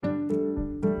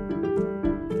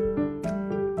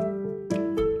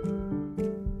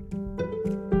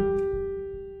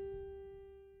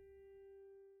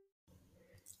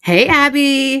Hey,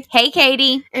 Abby. Hey,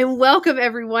 Katie. And welcome,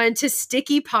 everyone, to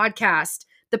Sticky Podcast,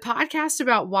 the podcast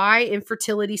about why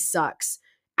infertility sucks.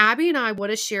 Abby and I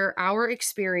want to share our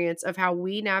experience of how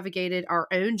we navigated our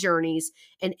own journeys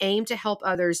and aim to help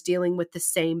others dealing with the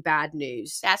same bad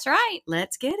news. That's right.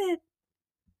 Let's get it.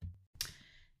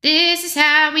 This is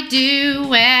how we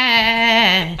do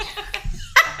it.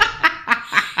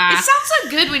 It sounds so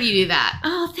good when you do that.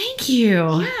 Oh, thank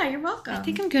you. Yeah, you're welcome. I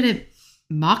think I'm good at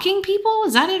mocking people.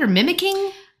 Is that it? Or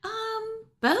mimicking?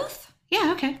 Both.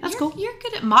 Yeah, okay. That's cool. You're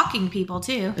good at mocking people,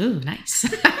 too. Ooh, nice.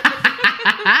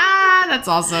 That's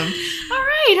awesome. All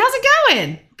right. How's it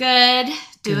going? Good.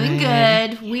 Doing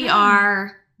good. We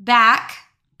are back.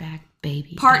 Back,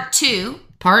 baby. Part 2.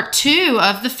 Part 2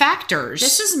 of the factors.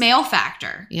 This is male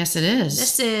factor. Yes, it is.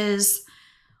 This is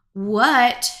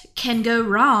what can go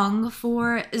wrong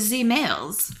for the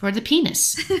males. For the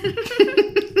penis.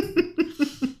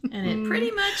 And it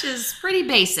pretty much is pretty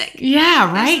basic.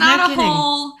 Yeah, right?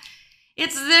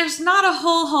 There's not a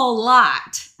whole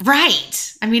lot.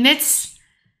 Right. I mean, it's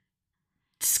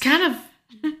kind of,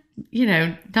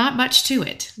 not much to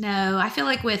it. No, I feel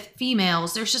like with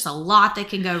females, there's just a lot that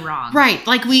can go wrong. Right.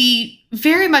 Like we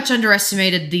very much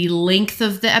underestimated the length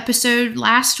of the episode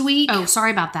last week. Oh,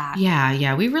 sorry about that.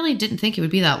 Yeah. We really didn't think it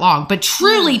would be that long. But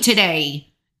truly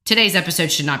today's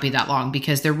episode should not be that long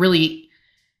because they're really,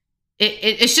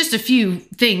 it's just a few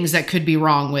things that could be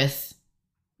wrong with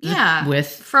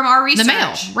from our research. The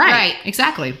male. Right.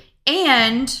 Exactly.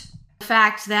 And the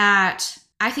fact that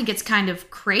I think it's kind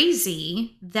of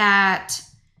crazy that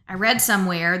I read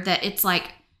somewhere that it's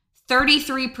like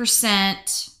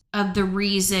 33% of the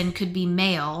reason could be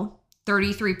male,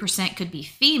 33% could be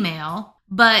female.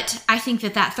 But I think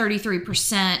that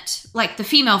 33%, like the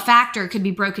female factor could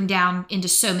be broken down into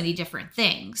so many different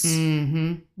things.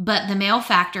 Mm-hmm. But the male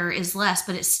factor is less,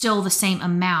 but it's still the same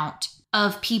amount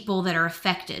of people that are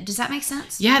affected. Does that make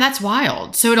sense? Yeah, that's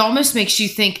wild. So it almost makes you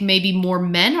think maybe more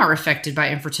men are affected by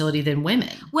infertility than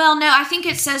women. Well, no, I think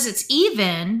it says it's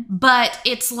even, but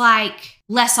it's like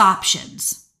less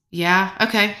options. Yeah,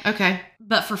 okay.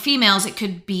 But for females, it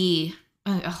could be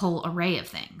a whole array of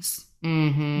things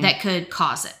that could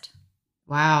cause it.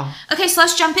 Wow. Okay, so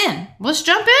let's jump in.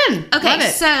 Okay,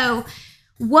 so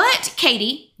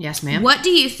Katie? Yes, ma'am. What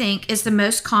do you think is the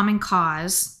most common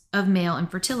cause of male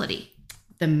infertility?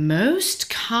 The most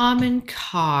common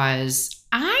cause,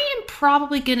 I am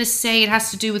probably going to say it has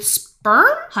to do with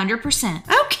sperm. 100%.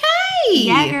 Okay.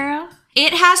 Yeah, girl.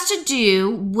 It has to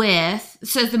do with,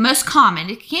 so the most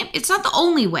common, it's not the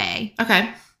only way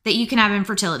that you can have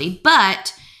infertility,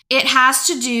 but it has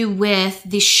to do with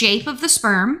the shape of the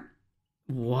sperm.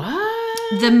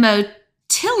 What? The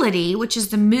motility, which is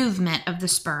the movement of the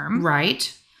sperm.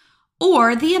 Right.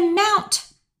 Or the amount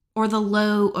or the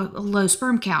low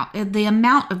sperm count, the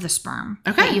amount of the sperm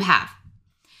that you have.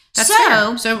 That's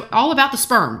fair. So all about the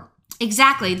sperm.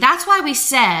 Exactly. That's why we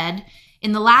said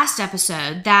in the last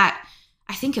episode that,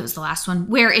 I think it was the last one,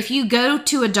 where if you go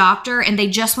to a doctor and they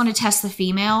just want to test the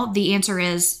female, the answer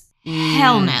is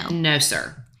hell no. No,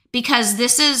 sir. Because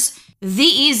this is the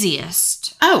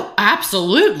easiest. Oh,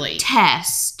 absolutely.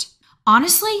 Test.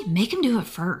 Honestly, make them do it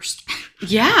first.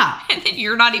 Yeah. And then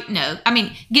you're not even,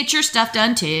 get your stuff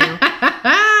done too.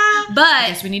 But I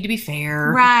guess we need to be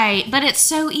fair. Right. But it's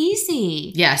so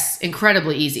easy. Yes.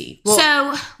 Incredibly easy. Well,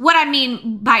 so what I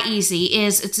mean by easy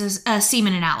is it's a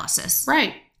semen analysis.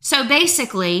 Right. So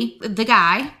basically, the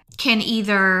guy can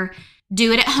either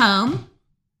do it at home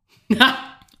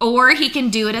or he can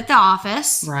do it at the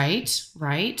office. Right.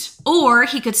 Or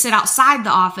he could sit outside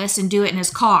the office and do it in his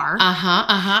car.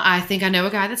 I think I know a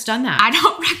guy that's done that. I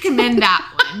don't recommend that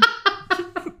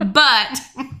one. But,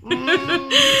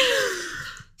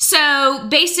 so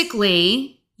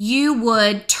basically, you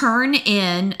would turn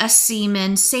in a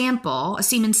semen sample, a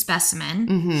semen specimen.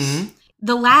 Mm-hmm.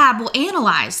 The lab will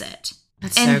analyze it.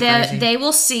 That's so crazy. They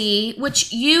will see,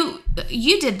 which you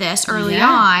did this early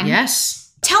on. Yes.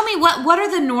 Tell me what are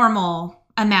the normal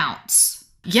amounts?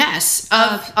 Yes,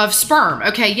 of sperm.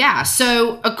 Okay, yeah.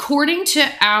 So according to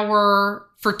our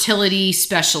fertility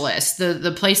specialist,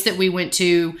 the place that we went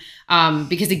to,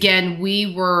 because again,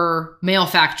 we were male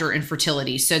factor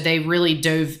infertility. So they really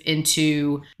dove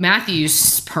into Matthew's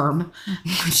sperm,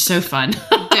 which is so fun.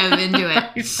 Dove into it.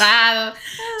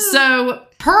 So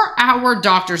per our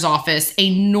doctor's office, a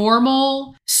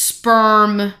normal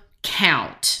sperm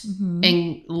count,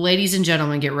 and ladies and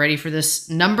gentlemen, get ready for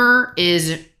this number,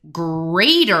 is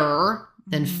greater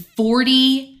than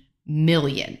 40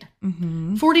 million.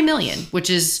 40 million, which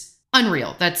is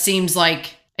unreal. That seems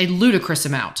like a ludicrous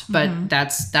amount, but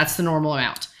that's the normal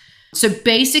amount. So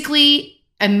basically,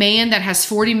 a man that has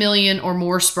 40 million or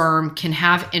more sperm can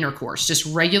have intercourse, just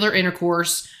regular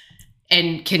intercourse,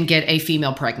 and can get a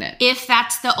female pregnant. If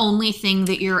that's the only thing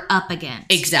that you're up against.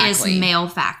 Exactly. Is male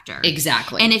factor.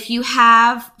 Exactly. And if you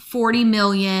have 40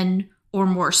 million or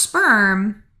more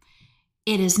sperm,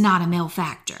 it is not a male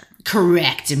factor.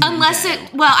 Correct. Unless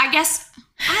I guess,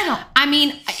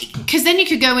 because then you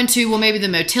could go into, well, maybe the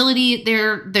motility,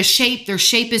 their shape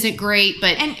isn't great,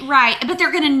 but but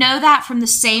they're going to know that from the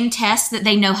same test that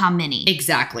they know how many.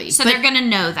 Exactly. So they're going to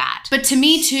know that. But to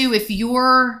me too, if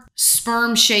your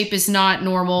sperm shape is not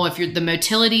normal, if the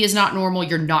motility is not normal,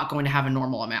 you're not going to have a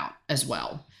normal amount as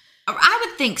well. I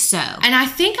would think so. And I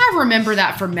think I remember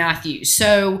that from Matthew.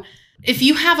 So if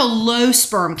you have a low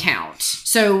sperm count,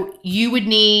 so you would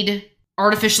need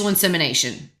artificial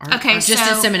insemination. Or just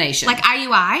insemination. Like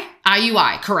IUI?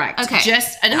 IUI, correct. Okay.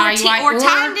 Just an IUI. Or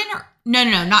timed intercourse. No,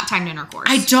 not timed intercourse.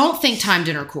 I don't think timed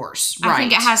intercourse. Right. I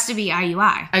think it has to be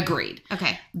IUI. Agreed.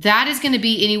 Okay. That is going to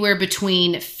be anywhere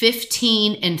between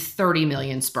 15 and 30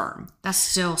 million sperm. That's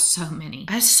still so many.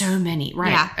 That's so many,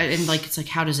 right? Yeah. And it's like,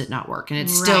 how does it not work? And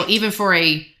it's still, even for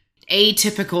a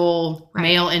atypical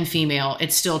male and female,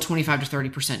 it's still 25 to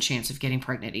 30% chance of getting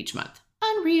pregnant each month.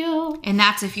 Unreal. And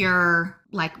that's if you're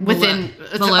like within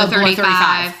below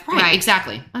 35. Right,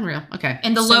 exactly. Unreal. Okay.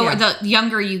 And the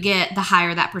younger you get, the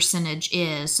higher that percentage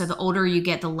is. So the older you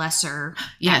get, the lesser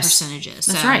that percentage is.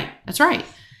 That's right. That's right.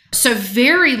 So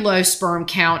very low sperm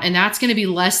count, and that's going to be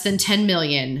less than 10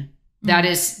 million.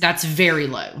 That's very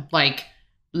low. Like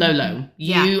low.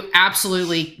 You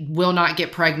absolutely will not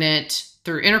get pregnant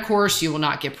through intercourse. You will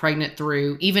not get pregnant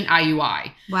through even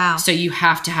IUI. Wow. So you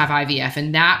have to have IVF.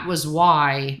 And that was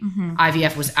why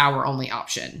IVF was our only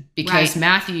option. Because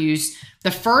Matthews, the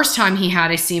first time he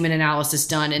had a semen analysis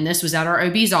done, and this was at our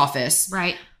OB's office.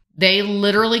 Right. They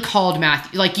literally called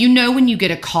Matthew. Like, when you get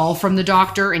a call from the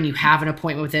doctor and you have an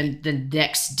appointment with him the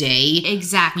next day.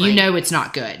 Exactly. You know it's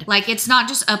not good. Like, it's not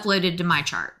just uploaded to my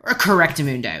chart. Or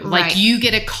Correctamundo. Like, you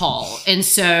get a call. And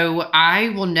so I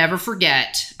will never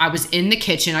forget, I was in the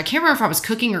kitchen. I can't remember if I was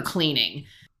cooking or cleaning.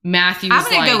 Matthew was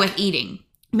I'm going to go with eating.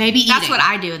 Maybe eating. That's what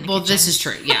I do in the kitchen. Well, this is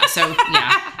true. Yeah. So,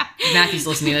 Matthew's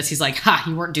listening to this. He's like,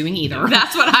 you weren't doing either.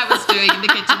 That's what I was doing in the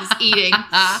kitchen, is eating.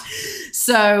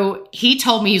 So he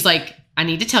told me, he was like, I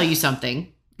need to tell you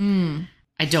something.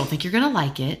 I don't think you're going to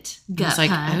like it. I was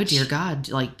like, punch. Oh, dear God.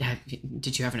 Like,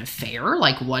 did you have an affair?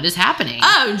 Like, what is happening?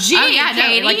 Oh, gee,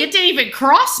 Katie. No, like, it didn't even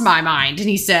cross my mind. And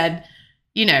he said,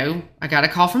 I got a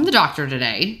call from the doctor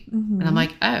today. And I'm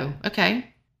like, oh,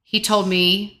 okay. He told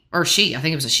me, or she, I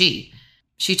think it was a she.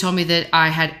 She told me that I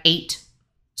had 8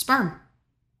 sperm.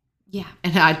 Yeah.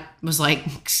 And I was like,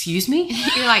 excuse me?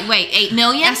 You're like, wait, 8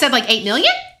 million? I said, like, 8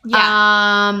 million?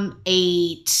 Yeah.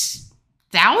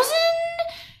 8,000?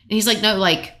 And he's like, no,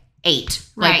 like 8.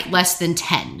 Like less than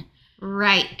 10.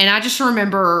 Right. And I just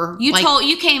remember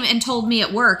you came and told me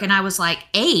at work, and I was like,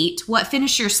 8? What?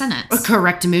 Finish your sentence.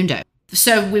 Correctamundo.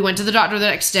 So we went to the doctor the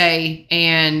next day,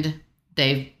 and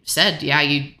they said,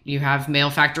 you have male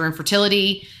factor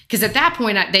infertility. Because at that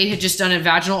point, they had just done a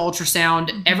vaginal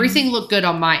ultrasound. Everything looked good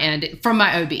on my end from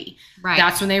my OB. Right.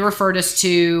 That's when they referred us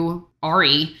to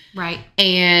RE. Right.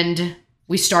 And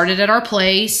we started at our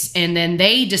place, and then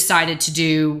they decided to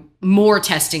do more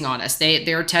testing on us.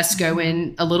 Their tests go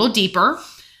in a little deeper.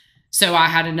 So I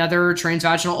had another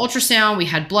transvaginal ultrasound. We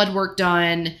had blood work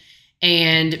done,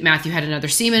 and Matthew had another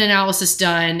semen analysis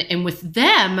done. And with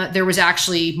them, there was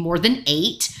actually more than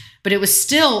 8, but it was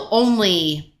still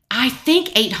only, I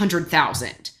think,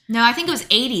 800,000. No, I think it was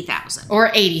 80,000.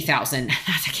 Or 80,000.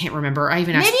 I can't remember. I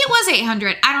even asked. Maybe it was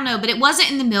 800. I don't know, but it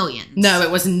wasn't in the millions. No, it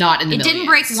was not in the millions. It didn't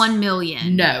break 1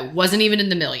 million. No, wasn't even in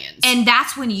the millions. And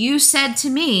that's when you said to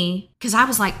me, because I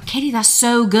was like, Katie, that's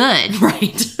so good.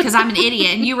 Right. Because I'm an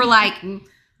idiot. And you were like,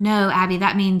 no, Abby,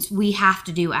 that means we have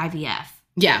to do IVF.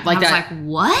 Yeah, like and I that. was like,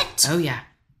 what? Oh, yeah.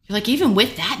 You're like, even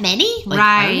with that many? Like,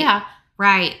 right. Oh, yeah.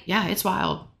 Right. Yeah, it's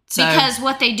wild. So, because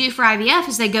what they do for IVF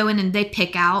is they go in and they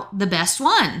pick out the best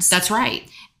ones. That's right.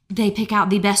 They pick out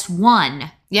the best one.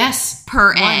 Yes.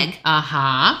 Per egg.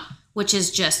 Uh-huh. Which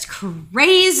is just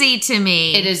crazy to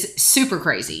me. It is super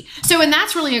crazy. So, and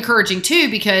that's really encouraging too,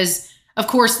 because of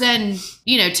course then,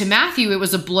 to Matthew, it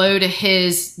was a blow to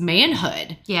his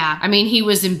manhood. Yeah. I mean, he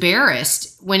was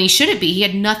embarrassed when he shouldn't be. He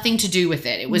had nothing to do with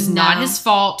it. It was not his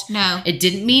fault. No. It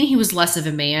didn't mean he was less of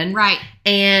a man. Right.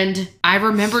 And I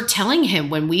remember telling him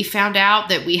when we found out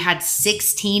that we had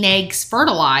 16 eggs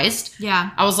fertilized.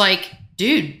 Yeah. I was like,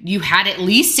 dude, you had at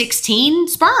least 16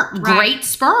 sperm. Right. Great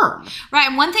sperm. Right.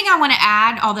 And one thing I want to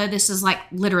add, although this is like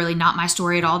literally not my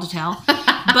story at all to tell,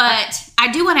 but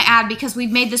I do want to add, because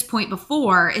we've made this point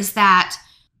before, is that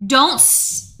don't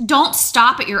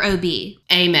stop at your OB.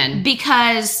 Amen.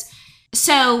 Because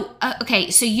so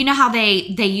you know how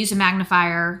they use a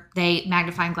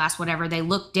magnifying glass, whatever, they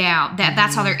look down,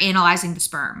 that's how they're analyzing the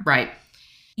sperm. Right.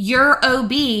 Your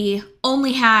OB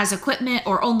only has equipment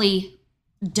or only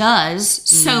does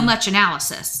so much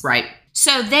analysis. Right.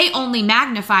 So they only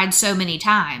magnified so many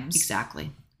times.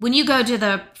 Exactly. When you go to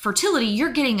the fertility,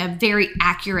 you're getting a very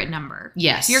accurate number.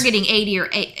 Yes. You're getting 80 or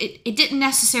 8. It didn't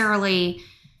necessarily...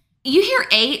 You hear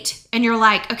 8 and you're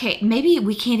like, okay, maybe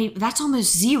we can't even... That's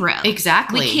almost 0.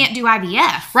 Exactly. We can't do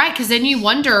IVF. Right, because then you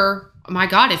wonder, oh my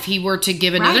God, if he were to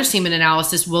give another semen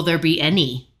analysis, will there be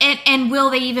any? And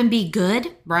will they even be good?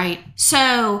 Right.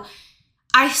 So...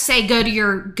 I say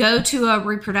go to a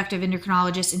reproductive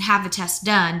endocrinologist and have the test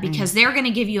done because they're going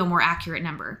to give you a more accurate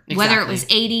number. Exactly. Whether it was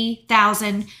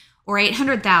 80,000 or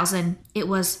 800,000, it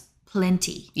was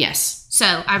plenty. Yes.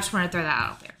 So I just want to throw that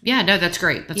out there. Yeah, no, that's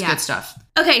great. That's good stuff.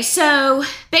 Okay, so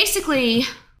basically,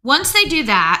 once they do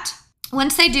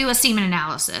a semen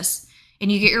analysis and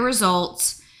you get your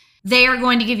results, they are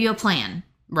going to give you a plan.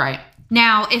 Right.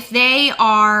 Now, if they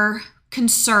are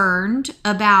concerned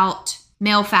about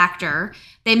male factor,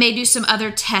 they may do some other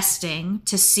testing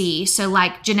to see. So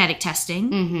like genetic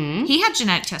testing. Mm-hmm. He had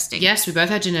genetic testing. Yes, we both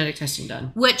had genetic testing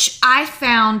done. Which I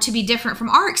found to be different from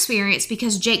our experience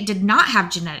because Jake did not have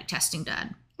genetic testing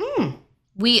done.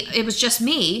 It was just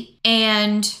me.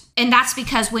 And that's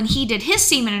because when he did his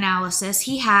semen analysis,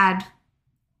 he had,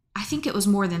 I think it was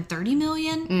more than 30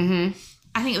 million. Mm-hmm.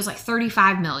 I think it was like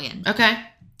 35 million. Okay.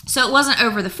 So it wasn't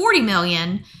over the 40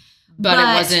 million. But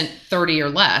it wasn't 30 or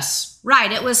less.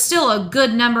 Right. It was still a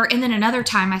good number. And then another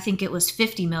time, I think it was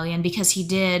 50 million because he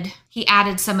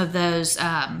added some of those,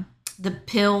 the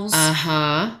pills.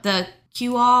 Uh-huh. The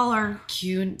Q-all or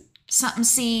something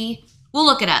C. We'll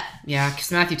look it up. Yeah,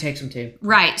 because Matthew takes them too.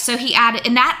 Right. So he added,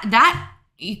 and that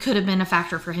could have been a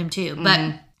factor for him too.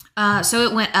 But, so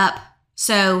it went up.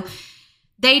 So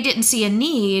they didn't see a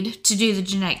need to do the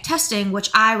genetic testing,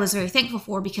 which I was very thankful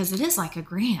for because it is like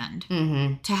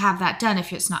 $1,000 to have that done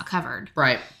if it's not covered.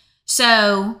 Right.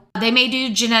 So they may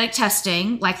do genetic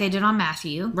testing like they did on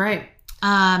Matthew. Right.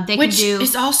 Which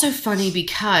is also funny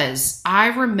because I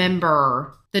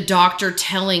remember the doctor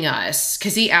telling us,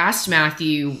 because he asked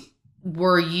Matthew,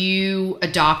 were you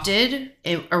adopted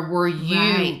or were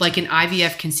you like an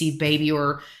IVF conceived baby,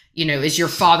 or, is your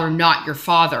father not your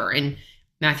father? And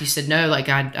Matthew said, no, like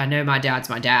I know my dad's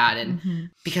my dad. And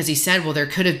because he said, well, there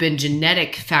could have been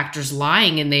genetic factors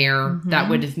lying in there that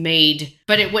would have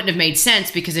but it wouldn't have made sense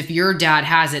because if your dad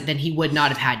has it, then he would not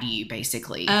have had you,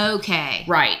 basically. Okay.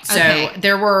 Right. So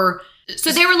they were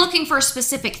looking for a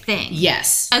specific thing.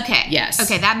 Yes. Okay. Yes.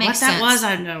 Okay. That makes sense. What that was,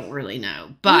 I don't really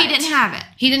know. But he didn't have it.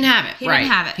 He didn't have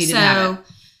it.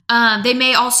 They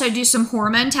may also do some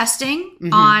hormone testing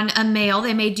on a male.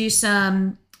 They may do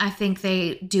some... I think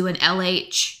they do an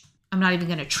LH. I'm not even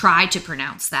going to try to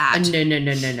pronounce that.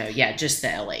 No. Yeah, just the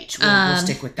LH. We'll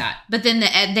stick with that. But then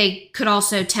they could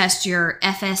also test your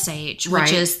FSH,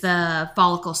 which is the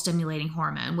follicle stimulating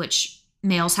hormone, which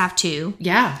males have too.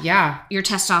 Yeah. Your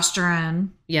testosterone.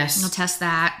 Yes. They'll test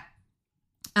that.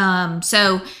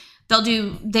 So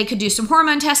they could do some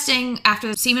hormone testing after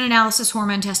the semen analysis,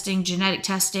 hormone testing, genetic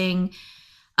testing.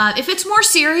 If it's more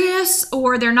serious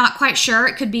or they're not quite sure,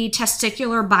 it could be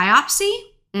testicular biopsy.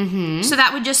 Mm-hmm. So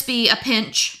that would just be a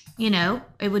pinch,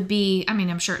 it would be,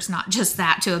 I'm sure it's not just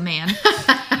that to a man.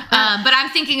 But I'm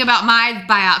thinking about my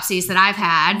biopsies that I've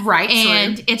had. Right.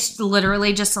 And it's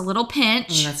literally just a little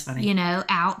pinch. Oh, that's funny.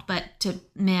 Out. But to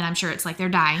men, I'm sure it's like they're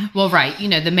dying. Well, right.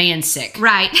 The man's sick.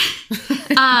 Right.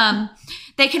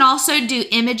 They can also do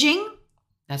imaging.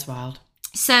 That's wild.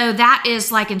 So that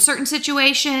is like in certain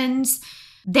situations...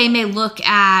 They may look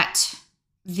at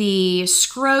the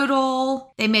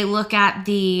scrotal, they may look at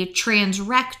the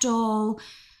transrectal,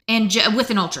 and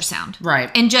with an ultrasound. Right.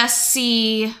 And just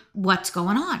see what's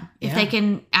going on, if they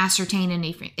can ascertain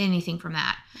anything from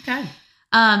that. Okay.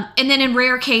 And then in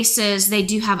rare cases, they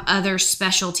do have other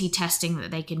specialty testing that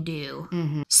they can do.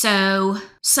 Mm-hmm. So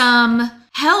some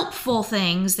helpful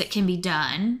things that can be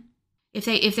done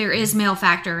if there is male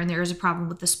factor and there is a problem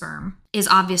with the sperm is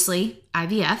obviously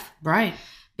IVF. Right.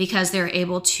 Because they're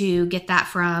able to get that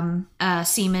from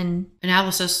semen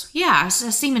analysis. Yeah, a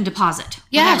semen deposit.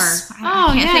 Yes. Whatever.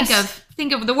 I can't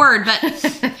think of the word, but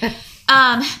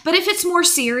but if it's more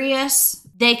serious,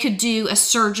 they could do a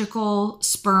surgical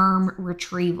sperm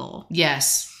retrieval.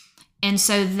 Yes. And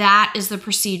so that is the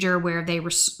procedure where they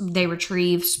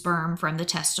retrieve sperm from the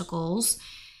testicles.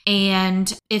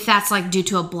 And if that's like due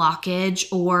to a blockage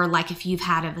or like if you've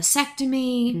had a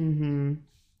vasectomy,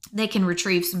 They can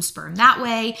retrieve some sperm that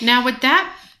way. Now, would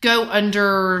that go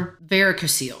under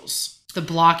varicoceles, the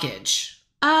blockage?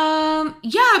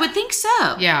 Yeah, I would think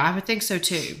so. Yeah, I would think so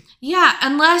too. Yeah,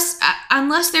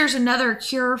 unless there's another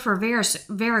cure for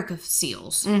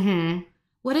varicoceles. Mm-hmm.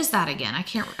 What is that again? I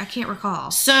can't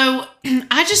recall. So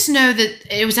I just know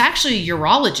that it was actually a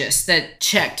urologist that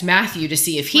checked Matthew to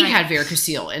see if he had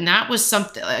varicocele, and that was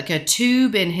something like a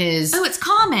tube in his. Oh, it's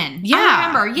common. Yeah, I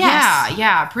remember. Yes.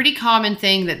 Yeah, pretty common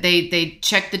thing that they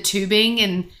check the tubing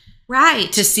and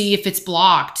right to see if it's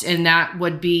blocked, and that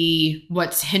would be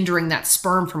what's hindering that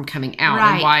sperm from coming out,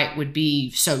 right. and why it would be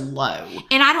so low.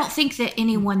 And I don't think that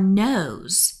anyone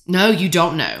knows. No, you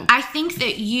don't know. I think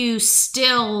that you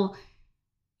still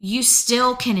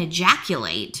can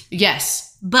ejaculate.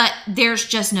 Yes. But there's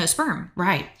just no sperm.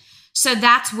 Right. So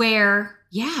that's where,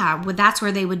 that's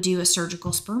where they would do a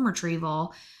surgical sperm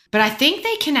retrieval. But I think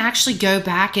they can actually go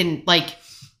back and like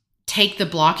take the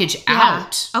blockage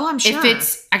out. Oh, I'm sure.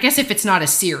 If it's not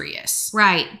as serious.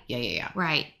 Right. Yeah.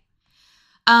 Right.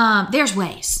 There's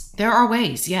ways. There are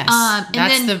ways, yes.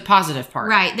 That's the positive part.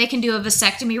 Right. They can do a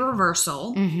vasectomy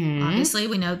reversal. Mm-hmm. Obviously,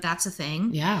 we know that's a thing.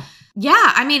 Yeah.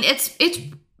 Yeah. I mean, it's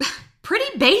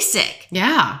pretty basic.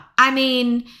 Yeah. I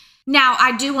mean, now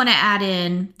I do want to add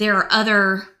in there are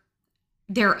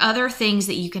other things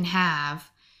that you can have.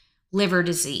 Liver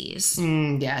disease,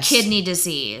 yes. Kidney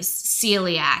disease,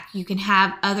 celiac. You can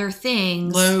have other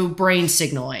things. Low brain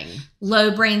signaling.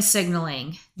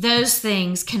 Those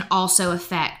things can also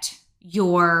affect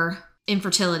your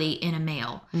infertility in a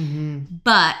male. Mm-hmm.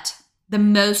 But the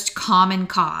most common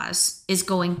cause is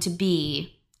going to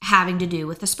be having to do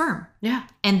with the sperm. Yeah.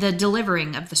 And the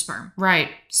delivering of the sperm. Right.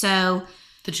 So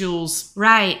the jewels.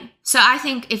 Right. So I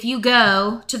think if you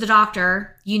go to the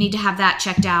doctor, you need to have that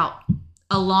checked out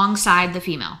alongside the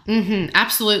female. Mm-hmm.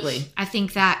 Absolutely. I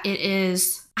think that it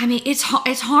is, I mean, it's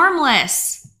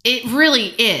harmless. It really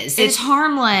is. It's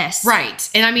harmless. Right.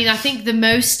 And I mean, I think the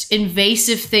most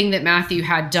invasive thing that Matthew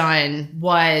had done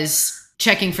was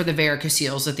checking for the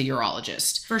varicoceles at the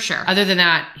urologist. For sure. Other than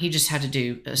that, he just had to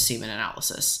do a semen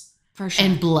analysis. For sure.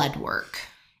 And blood work.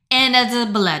 And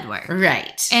the blood work.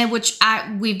 Right. And which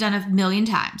we've done 1,000,000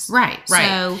 times. Right.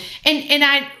 So, and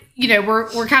I,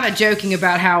 we're kind of joking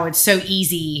about how it's so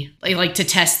easy, like to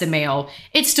test the male.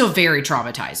 It's still very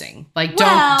traumatizing. Like,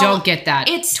 don't get that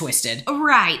twisted.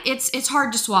 Right. It's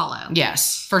hard to swallow.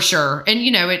 Yes, for sure. And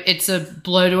it's a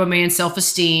blow to a man's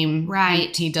self-esteem.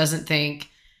 Right. He doesn't think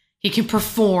he can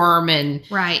perform and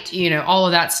right. All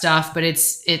of that stuff, but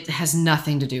it has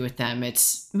nothing to do with them.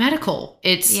 It's medical.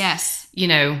 It's yes.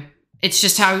 It's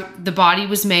just how the body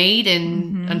was made,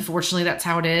 and unfortunately that's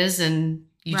how it is, and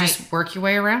you just work your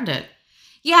way around it.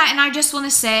 Yeah, and I just want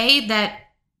to say that,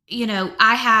 we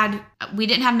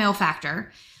didn't have male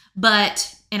factor,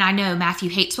 and I know Matthew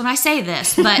hates when I say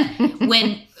this, but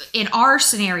when in our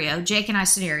scenario, Jake and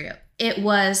I's scenario, it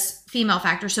was female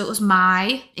factor. So it was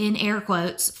my, in air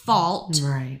quotes, fault.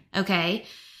 Right. Okay.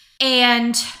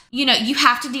 And, you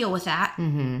have to deal with that.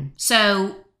 Mm-hmm.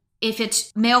 So if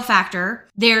it's male factor,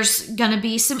 there's going to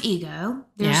be some ego.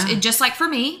 Just like for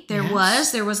me, there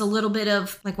was a little bit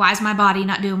of like, why is my body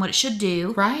not doing what it should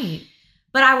do? Right.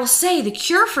 But I will say the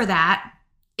cure for that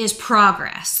is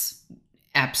progress.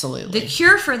 Absolutely. The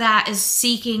cure for that is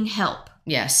seeking help.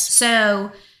 Yes.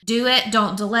 So do it.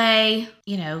 Don't delay,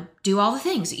 do all the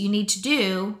things that you need to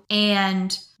do.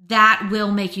 And that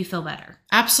will make you feel better.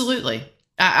 Absolutely.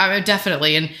 I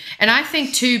definitely. And I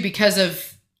think too, because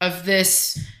of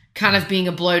this kind of being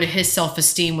a blow to his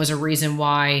self-esteem was a reason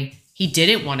why he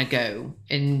didn't want to go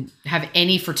and have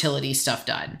any fertility stuff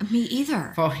done. Me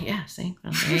either. Oh, yeah. See?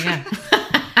 Well, there you go.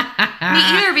 Me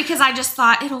either, because I just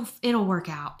thought it'll work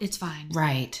out. It's fine.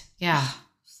 Right. Yeah.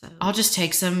 So I'll just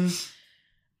take some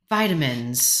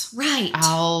vitamins. Right.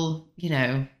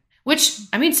 Which,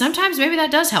 I mean, sometimes maybe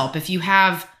that does help if you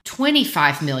have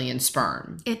 25 million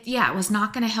sperm. It was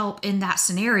not going to help in that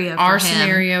scenario. Our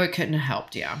scenario, it couldn't have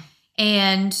helped. Yeah.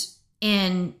 And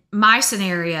in my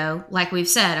scenario, like we've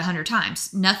said 100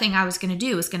 times, nothing I was going to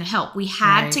do was going to help. We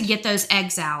had to get those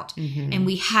eggs out, and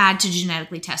we had to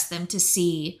genetically test them to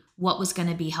see what was going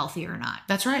to be healthy or not.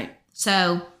 That's right.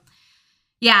 So,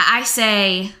 yeah, I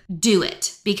say do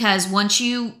it, because once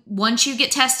you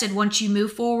get tested, once you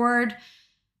move forward,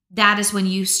 that is when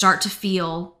you start to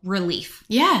feel relief.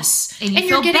 Yes. And you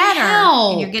feel better.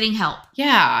 Help. And you're getting help.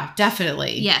 Yeah,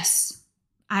 definitely. Yes,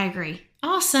 I agree.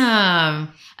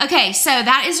 Awesome. Okay, so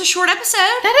that is a short episode.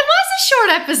 That it was a short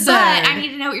episode. But I need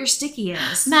to know what your sticky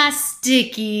is. My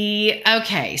sticky.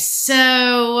 Okay,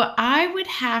 so I would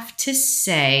have to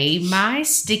say my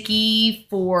sticky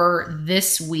for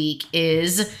this week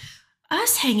is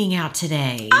us hanging out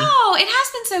today. Oh, it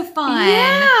has been so fun.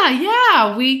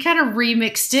 Yeah. We kind of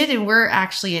remixed it, and we're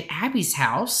actually at Abby's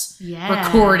house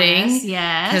recording.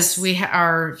 Yes. Because we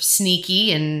are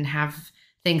sneaky and have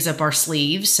things up our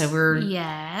sleeves. So we're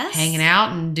hanging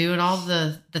out and doing all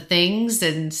the things.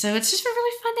 And so it's just been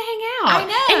really fun to hang out. I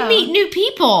know. And meet new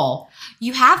people.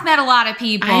 You have met a lot of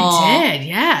people. I did,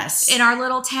 yes. In our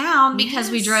little town, because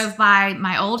we drove by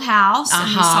my old house and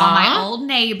we saw my old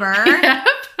neighbor. Yep.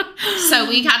 So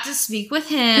we got to speak with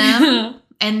him.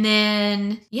 And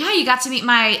then, you got to meet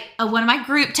one of my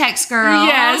group text girls.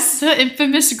 Yes, the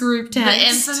infamous group text. The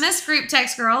infamous group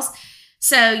text girls.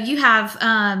 So you have,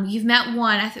 you've met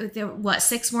one. I think there were,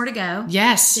 6 more to go?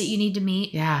 Yes. That you need to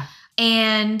meet. Yeah.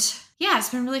 And it's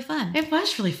been really fun. It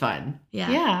was really fun.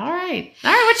 Yeah. Yeah. All right.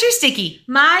 What's your sticky?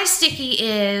 My sticky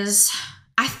is,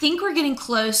 I think we're getting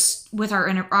close with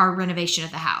our renovation of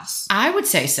the house. I would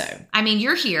say so. I mean,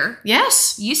 you're here.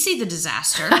 Yes. You see the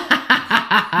disaster.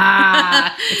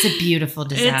 It's a beautiful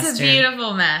disaster. It's a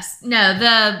beautiful mess. No,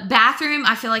 the bathroom,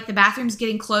 I feel like the bathroom's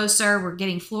getting closer. We're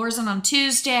getting floors in on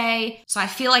Tuesday. So I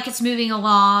feel like it's moving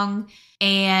along.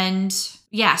 And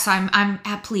so I'm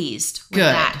pleased with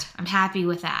that. I'm happy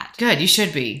with that. Good. You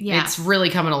should be. Yeah. It's really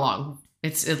coming along.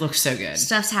 It looks so good.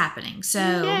 Stuff's happening. So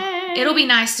Yay. It'll be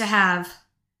nice to have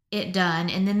it done.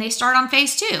 And then they start on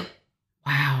phase 2.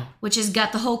 Wow. Which has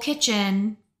got the whole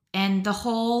kitchen and the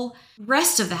whole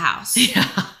rest of the house. Yeah.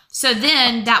 So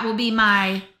then that will be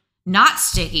my not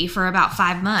sticky for about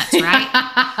 5 months,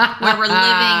 right? Where we're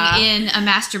living in a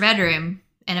master bedroom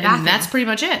and a bathroom. And that's pretty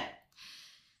much it.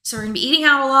 So we're going to be eating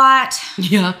out a lot.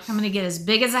 Yeah. I'm going to get as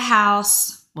big as a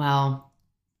house. Well,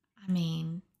 I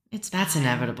mean, that's fine.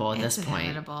 inevitable at It's this point.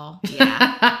 Inevitable.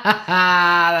 Yeah.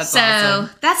 That's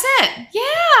awesome. That's it.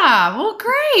 Yeah. Well,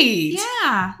 great.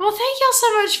 Yeah. Well, thank y'all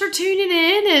so much for tuning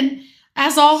in. And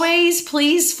as always,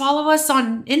 please follow us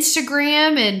on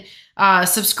Instagram and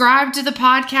subscribe to the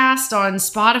podcast on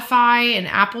Spotify and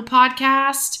Apple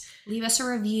Podcast. Leave us a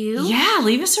review. Yeah,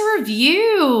 leave us a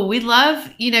review. We love,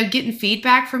 getting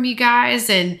feedback from you guys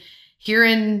and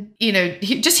hearing,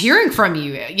 just hearing from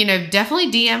you.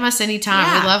 Definitely DM us anytime.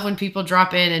 Yeah. We love when people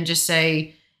drop in and just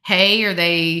say, hey, or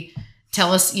they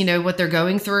tell us, what they're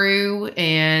going through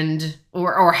and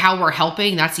or how we're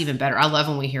helping. That's even better. I love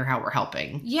when we hear how we're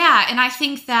helping. Yeah, and I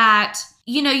think that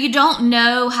you don't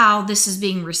know how this is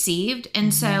being received.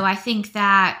 And so I think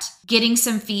that getting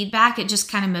some feedback, it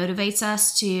just kind of motivates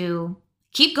us to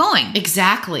keep going.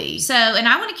 Exactly. So, and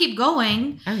I want to keep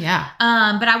going. Oh, yeah.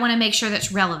 But I want to make sure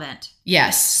that's relevant.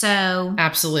 Yes. So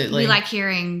absolutely. We like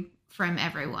hearing from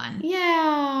everyone.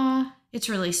 Yeah. It's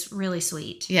really, really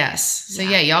sweet. Yes. So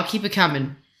y'all keep it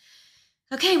coming.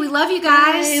 Okay, we love you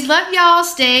guys. I love y'all.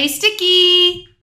 Stay sticky.